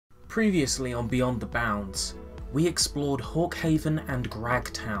Previously on Beyond the Bounds, we explored Hawkhaven and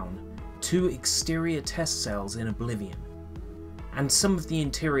Gragtown, two exterior test cells in Oblivion, and some of the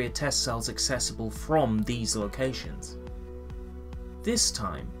interior test cells accessible from these locations. This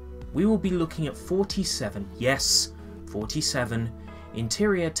time, we will be looking at 47, yes, 47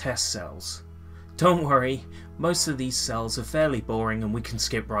 interior test cells. Don't worry, most of these cells are fairly boring and we can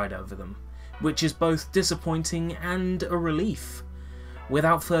skip right over them, which is both disappointing and a relief.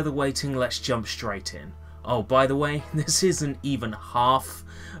 Without further waiting, let's jump straight in. Oh, by the way, this isn't even half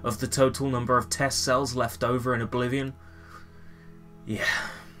of the total number of test cells left over in Oblivion. Yeah,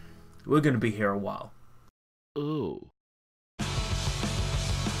 we're gonna be here a while. Ooh.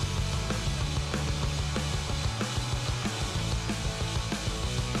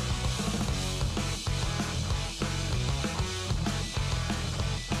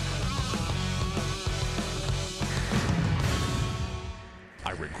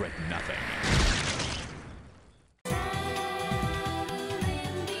 I regret nothing.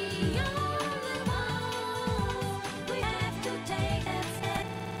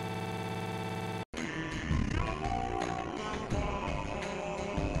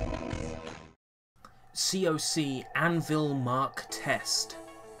 COC Anvil Mark Test.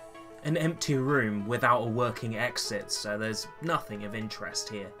 An empty room without a working exit, so there's nothing of interest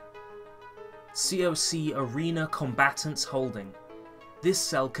here. COC Arena Combatants Holding. This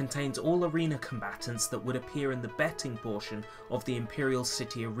cell contains all arena combatants that would appear in the betting portion of the Imperial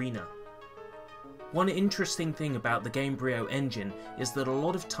City Arena. One interesting thing about the Gamebryo engine is that a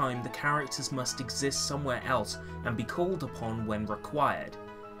lot of time the characters must exist somewhere else and be called upon when required,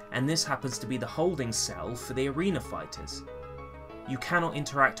 and this happens to be the holding cell for the arena fighters. You cannot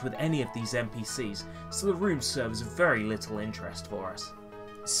interact with any of these NPCs, so the room serves very little interest for us.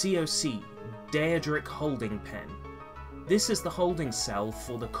 COC Daedric Holding Pen. This is the holding cell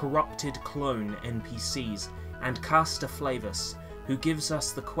for the corrupted clone NPCs and Caster Flavus, who gives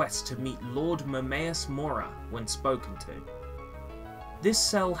us the quest to meet Lord Mamaeus Mora when spoken to. This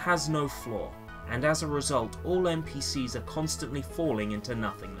cell has no floor, and as a result all NPCs are constantly falling into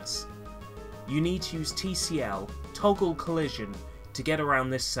nothingness. You need to use TCL, Toggle Collision, to get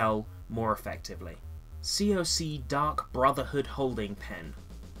around this cell more effectively. COC Dark Brotherhood Holding Pen.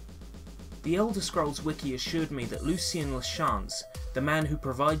 The Elder Scrolls wiki assured me that Lucien Lachance, the man who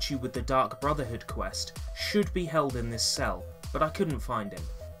provides you with the Dark Brotherhood quest, should be held in this cell, but I couldn't find him.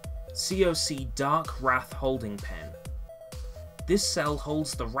 COC Dark Wrath Holding Pen. This cell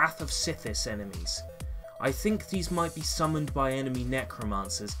holds the Wrath of Sithis enemies. I think these might be summoned by enemy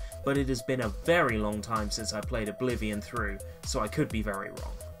necromancers, but it has been a very long time since I played Oblivion through, so I could be very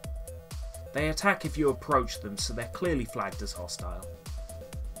wrong. They attack if you approach them, so they're clearly flagged as hostile.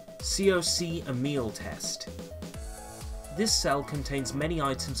 COC Emil Test. This cell contains many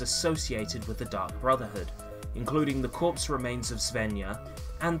items associated with the Dark Brotherhood, including the corpse remains of Svenja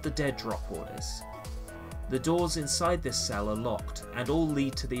and the dead drop orders. The doors inside this cell are locked, and all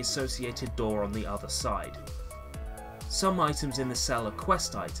lead to the associated door on the other side. Some items in the cell are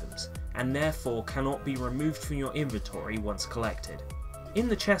quest items, and therefore cannot be removed from your inventory once collected. In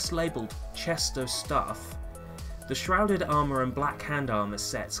the chest labelled Chest of Stuff, the Shrouded Armour and Black Hand Armour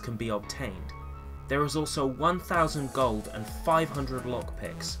sets can be obtained. There is also 1000 gold and 500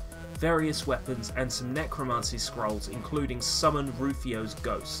 lockpicks, various weapons and some necromancy scrolls including Summon Rufio's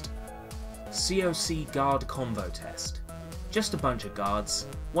Ghost. COC Guard Convo Test. Just a bunch of guards.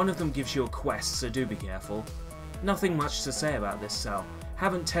 One of them gives you a quest, so do be careful. Nothing much to say about this cell.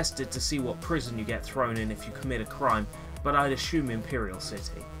 Haven't tested to see what prison you get thrown in if you commit a crime, but I'd assume Imperial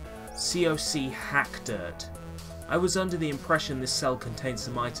City. COC Hack Dirt. I was under the impression this cell contains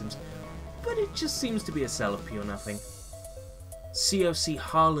some items, but it just seems to be a cell of pure nothing. COC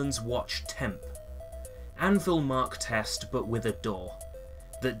Harlan's Watch Temp. Anvil Mark Test, but with a door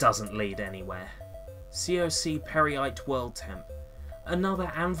that doesn't lead anywhere. COC Periite World Temp. Another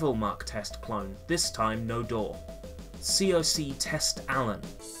Anvil Mark Test clone, this time no door. COC Test Allen.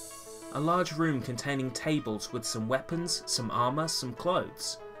 A large room containing tables with some weapons, some armour, some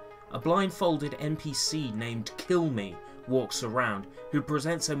clothes. A blindfolded NPC named Kill Me walks around, who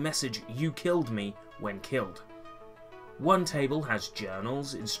presents a message "You killed me" when killed. One table has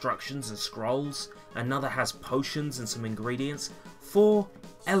journals, instructions and scrolls, another has potions and some ingredients. 4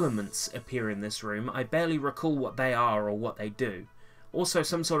 elements appear in this room. I barely recall what they are or what they do. Also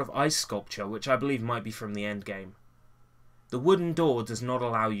some sort of ice sculpture, which I believe might be from the endgame. The wooden door does not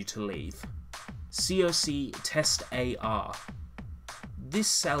allow you to leave. COC Test AR. This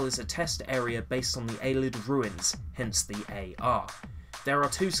cell is a test area based on the Aelid ruins, hence the AR. There are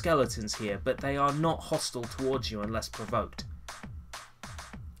 2 skeletons here, but they are not hostile towards you unless provoked.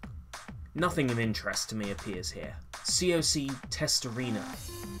 Nothing of interest to me appears here. COC Test Arena.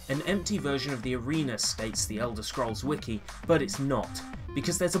 An empty version of the arena states the Elder Scrolls wiki, but it's not,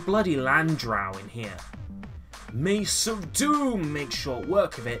 because there's a bloody land drow in here. Mace of Doom makes short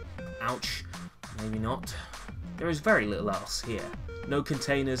work of it. Ouch. Maybe not. There is very little else here. No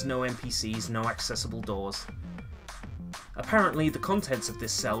containers, no NPCs, no accessible doors. Apparently, the contents of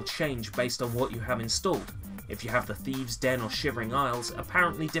this cell change based on what you have installed. If you have the Thieves' Den or Shivering Isles,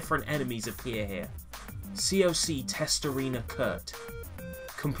 apparently different enemies appear here. COC Test Arena Kurt.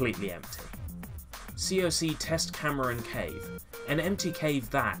 Completely empty. COC Test Cameron Cave. An empty cave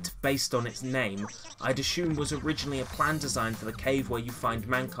that, based on its name, I'd assume was originally a plan design for the cave where you find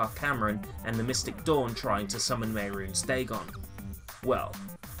Mankar Cameron and the Mystic Dawn trying to summon Mehrunes Dagon. Well,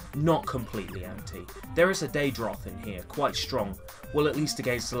 not completely empty. There is a Daedroth in here, quite strong, well at least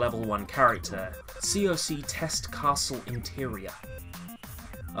against a level 1 character. COC Test Castle Interior.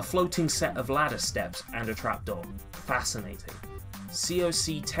 A floating set of ladder steps and a trapdoor. Fascinating.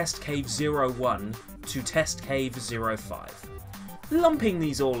 COC Test Cave 01 to Test Cave 05. Lumping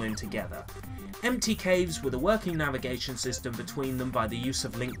these all in together. Empty caves with a working navigation system between them by the use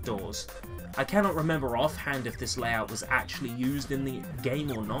of linked doors. I cannot remember offhand if this layout was actually used in the game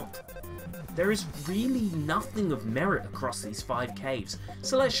or not. There is really nothing of merit across these 5 caves,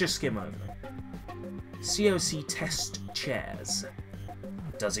 so let's just skim over them. COC Test Chairs.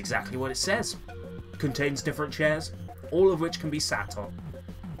 Does exactly what it says. Contains different chairs, all of which can be sat on.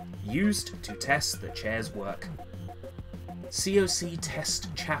 Used to test the chair's work. COC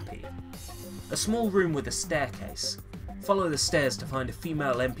Test Chappie. A small room with a staircase. Follow the stairs to find a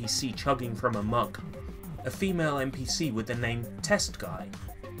female NPC chugging from a mug. A female NPC with the name Test Guy.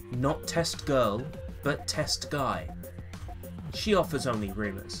 Not Test Girl, but Test Guy. She offers only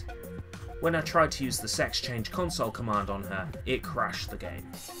rumours. When I tried to use the sex change console command on her, it crashed the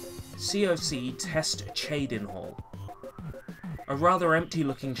game. COC Test Cheydinhall. A rather empty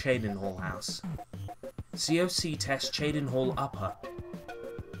looking Cheydinhall house. COC Test Cheydinhall Upper.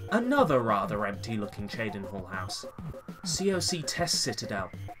 Another rather empty looking Cheydinhall house. COC Test Citadel.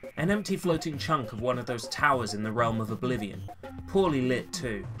 An empty floating chunk of one of those towers in the realm of Oblivion. Poorly lit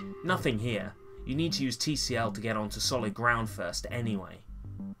too. Nothing here. You need to use TCL to get onto solid ground first anyway.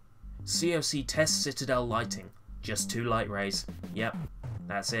 COC Test Citadel Lighting. Just 2 light rays. Yep,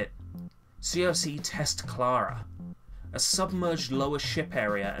 that's it. COC Test Clara. A submerged lower ship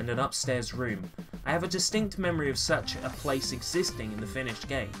area and an upstairs room. I have a distinct memory of such a place existing in the finished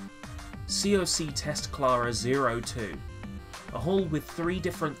game. COC Test Clara 02. A hall with 3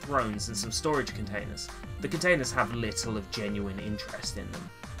 different thrones and some storage containers. The containers have little of genuine interest in them.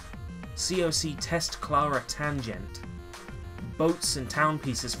 COC Test Clara Tangent. Boats and town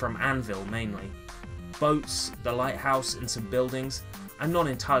pieces from Anvil mainly. Boats, the lighthouse and some buildings. I'm not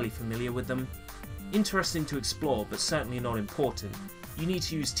entirely familiar with them. Interesting to explore, but certainly not important. You need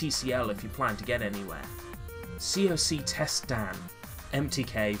to use TCL if you plan to get anywhere. COC Test Dan. Empty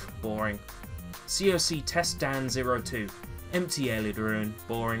cave, boring. COC Test Dan 02. Empty Aelid Ruin,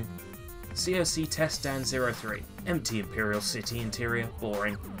 boring. COC Test Dan 03. Empty Imperial City interior,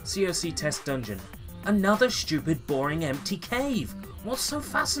 boring. COC Test Dungeon. Another stupid, boring, empty cave! What's so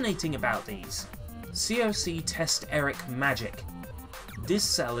fascinating about these? COC Test Eric Magic. This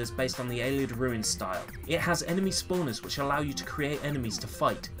cell is based on the Aelid Ruin style. It has enemy spawners which allow you to create enemies to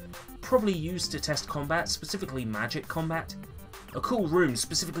fight. Probably used to test combat, specifically magic combat. A cool room,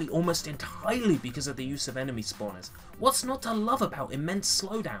 specifically almost entirely because of the use of enemy spawners. What's not to love about immense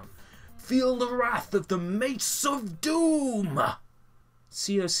slowdown? Feel the wrath of the Mace of Doom!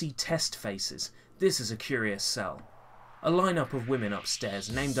 COC Test Faces. This is a curious cell. A lineup of women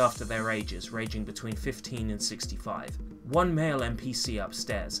upstairs, named after their ages, ranging between 15 and 65. One male NPC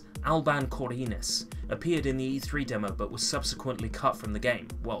upstairs, Alban Corvinus, appeared in the E3 demo but was subsequently cut from the game,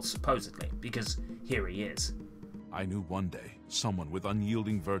 well, supposedly, because here he is. I knew one day someone with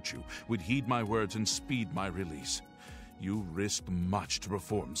unyielding virtue would heed my words and speed my release. You risked much to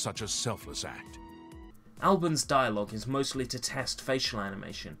perform such a selfless act. Alban's dialogue is mostly to test facial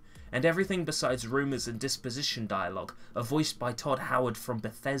animation, and everything besides rumors and disposition dialogue are voiced by Todd Howard from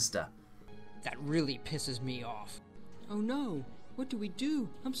Bethesda. That really pisses me off. Oh no, what do we do?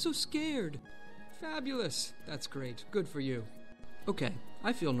 I'm so scared. Fabulous. That's great. Good for you. Okay,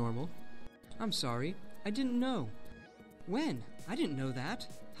 I feel normal. I'm sorry. I didn't know. When? I didn't know that.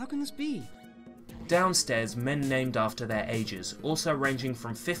 How can this be? Downstairs, men named after their ages, also ranging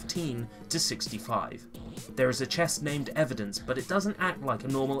from 15 to 65. There is a chest named Evidence, but it doesn't act like a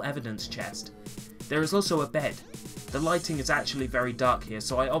normal evidence chest. There is also a bed. The lighting is actually very dark here,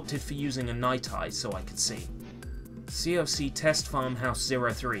 so I opted for using a night eye so I could see. COC Test Farmhouse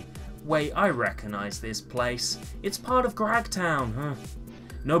 03. Wait, I recognise this place. It's part of Gragtown, huh?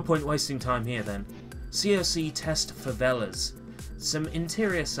 No point wasting time here then. COC test favelas. Some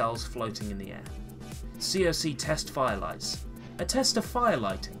interior cells floating in the air. COC test firelights. A test of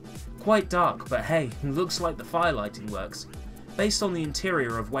firelighting. Quite dark, but hey, looks like the firelighting works. Based on the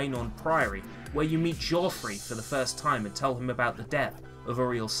interior of Waynorn Priory, where you meet Joffrey for the first time and tell him about the death of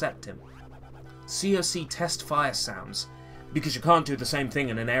Aurel Septim. COC test fire sounds. Because you can't do the same thing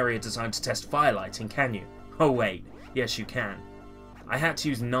in an area designed to test firelighting, can you? Oh wait, yes you can. I had to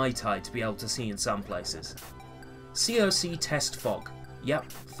use night eye to be able to see in some places. COC test fog.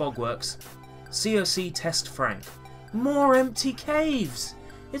 Yep, fog works. COC test Frank. More empty caves!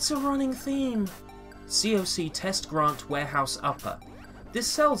 It's a running theme. COC test Grant Warehouse Upper. This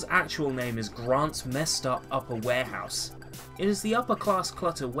cell's actual name is Grant's Messed Up Upper Warehouse. It is the upper class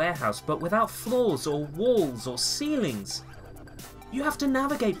clutter warehouse, but without floors or walls or ceilings. You have to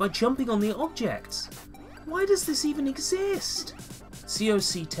navigate by jumping on the objects. Why does this even exist?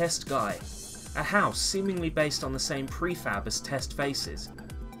 COC test Guy. A house seemingly based on the same prefab as Test Faces.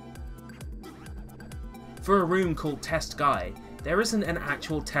 For a room called Test Guy, there isn't an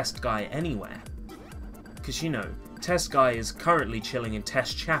actual Test Guy anywhere. Because you know, Test Guy is currently chilling in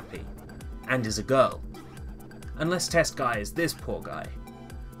Test Chappie, and is a girl. Unless Test Guy is this poor guy.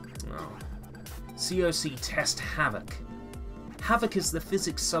 Oh. COC Test Havoc. Havoc is the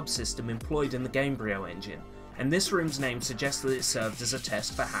physics subsystem employed in the Gamebryo engine, and this room's name suggests that it served as a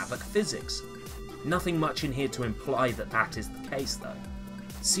test for Havoc physics. Nothing much in here to imply that that is the case though.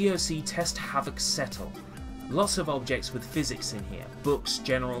 COC Test Havoc Settle. Lots of objects with physics in here, books,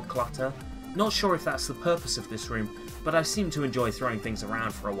 general clutter. Not sure if that's the purpose of this room, but I seem to enjoy throwing things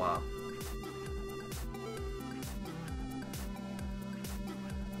around for a while.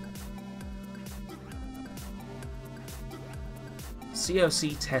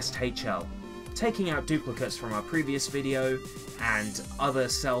 COC Test HL. Taking out duplicates from our previous video, and other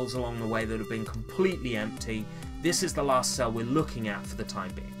cells along the way that have been completely empty, this is the last cell we're looking at for the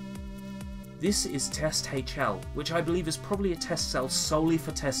time being. This is Test HL, which I believe is probably a test cell solely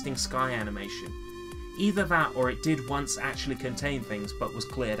for testing sky animation. Either that or it did once actually contain things but was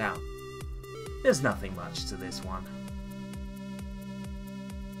cleared out. There's nothing much to this one.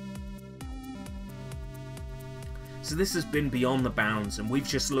 So this has been Beyond the Bounds, and we've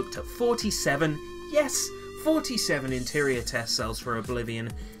just looked at 47, yes, 47 interior test cells for Oblivion.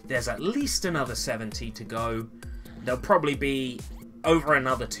 There's at least another 70 to go. There'll probably be over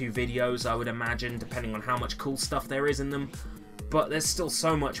another 2 videos, I would imagine, depending on how much cool stuff there is in them. But there's still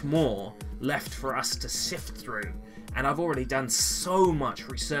so much more left for us to sift through. And I've already done so much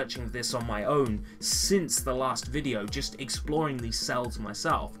researching this on my own since the last video, just exploring these cells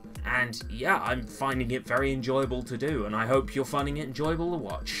myself. And yeah, I'm finding it very enjoyable to do, and I hope you're finding it enjoyable to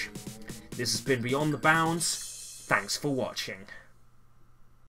watch. This has been Beyond the Bounds. Thanks for watching.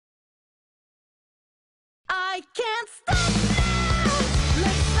 I can't stop.